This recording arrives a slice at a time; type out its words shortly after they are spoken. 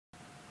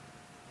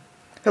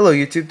Hello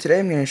YouTube, today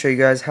I'm going to show you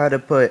guys how to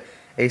put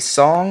a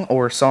song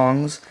or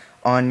songs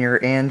on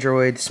your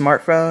Android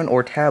smartphone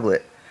or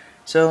tablet.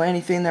 So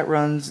anything that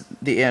runs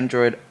the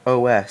Android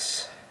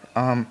OS.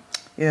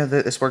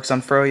 This works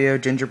on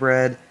Froyo,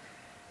 Gingerbread,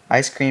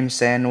 Ice Cream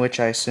Sandwich,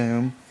 I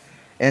assume.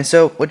 And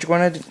so what you're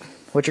going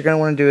to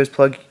want to do is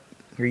plug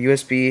your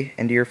USB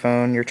into your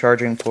phone, your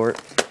charging port,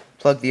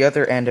 plug the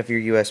other end of your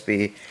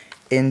USB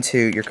into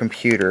your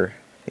computer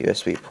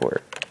USB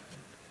port.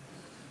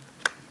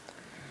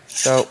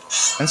 So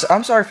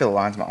I'm sorry for the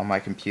lines on my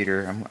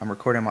computer. I'm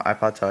recording my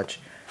iPod Touch.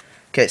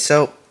 Okay,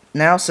 so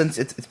now since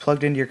it's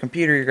plugged into your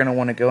computer, you're going to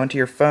want to go into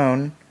your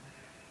phone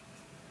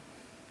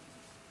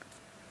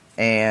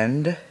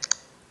and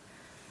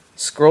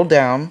scroll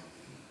down.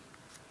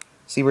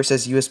 See where it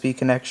says USB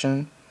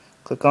connection?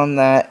 Click on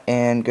that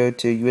and go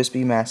to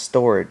USB mass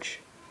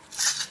storage.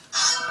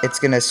 It's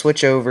going to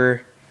switch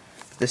over.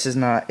 This is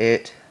not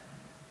it.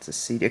 It's a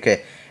CD.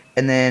 Okay,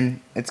 and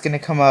then it's going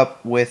to come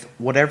up with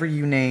whatever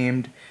you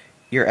named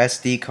your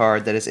SD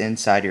card that is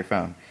inside your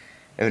phone.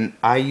 And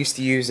I used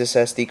to use this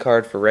SD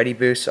card for Ready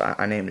Boost, so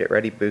I named it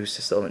Ready Boost.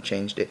 I still haven't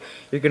changed it.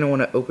 You're going to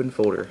want to open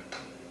folder.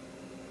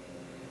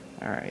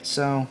 Alright,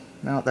 so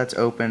now that's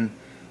open,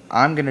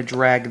 I'm going to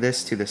drag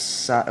this to the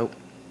side. Oh,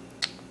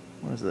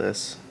 what is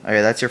this? Okay,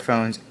 that's your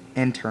phone's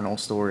internal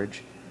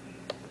storage.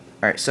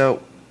 Alright,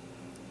 so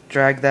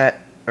drag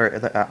that,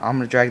 I'm going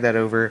to drag that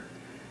over,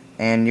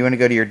 and you want to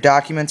go to your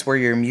documents where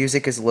your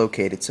music is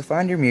located. So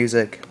find your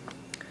music.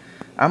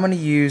 I'm going to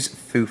use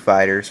Foo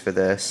Fighters for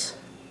this.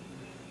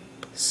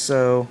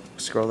 So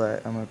scroll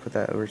that. I'm going to put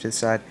that over to the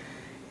side.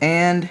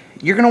 And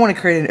you're going to want to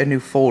create a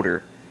new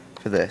folder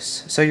for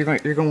this. So you're going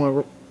to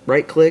want to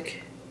right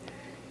click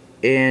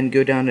and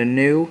go down to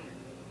New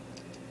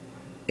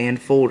and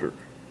Folder.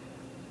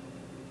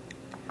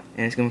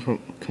 And it's going to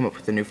come up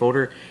with a new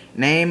folder.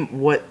 Name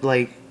what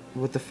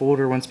the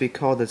folder wants to be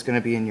called that's going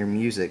to be in your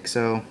music.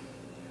 So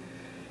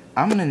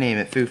I'm going to name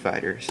it Foo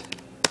Fighters.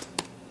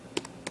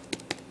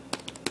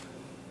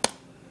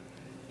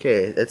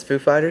 Okay, that's Foo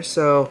Fighters,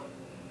 so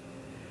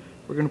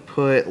we're going to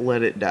put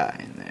Let It Die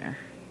in there.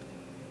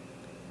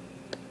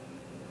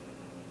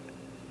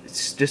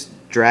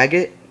 Just drag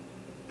it,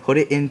 put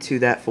it into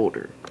that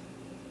folder,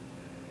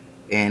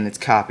 and it's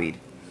copied.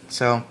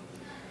 So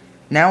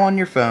now on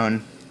your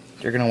phone,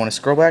 you're going to want to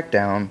scroll back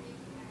down,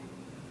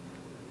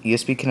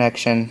 USB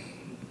connection,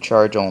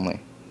 charge only.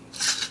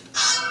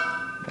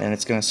 And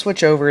it's going to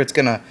switch over, it's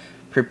going to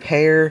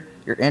prepare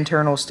your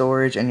internal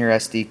storage and your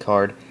SD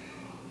card.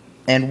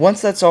 And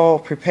once that's all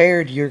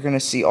prepared, you're going to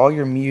see all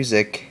your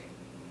music.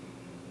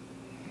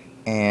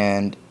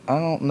 And I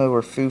don't know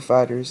where Foo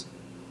Fighters...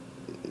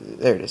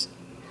 There it is.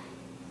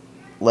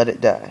 Let It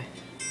Die.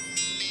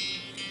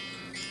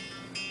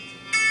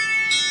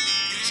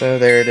 So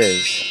there it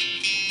is.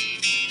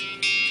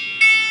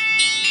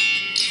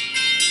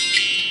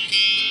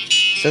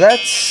 So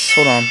that's...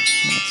 Hold on.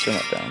 Let's turn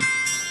that down.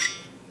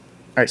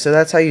 Alright, so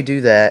that's how you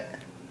do that.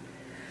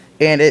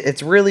 And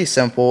it's really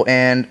simple.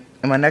 And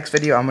in my next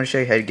video, I'm going to show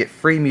you how to get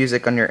free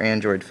music on your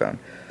Android phone.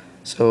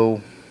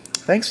 So,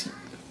 thanks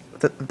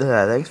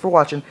for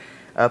watching.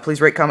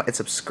 Please rate, comment, and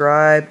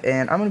subscribe.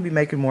 And I'm going to be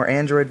making more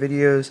Android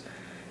videos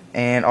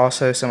and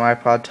also some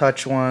iPod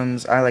Touch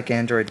ones. I like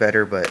Android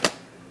better, but,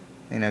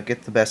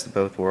 get the best of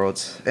both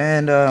worlds.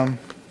 And,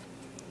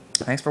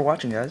 thanks for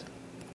watching, guys.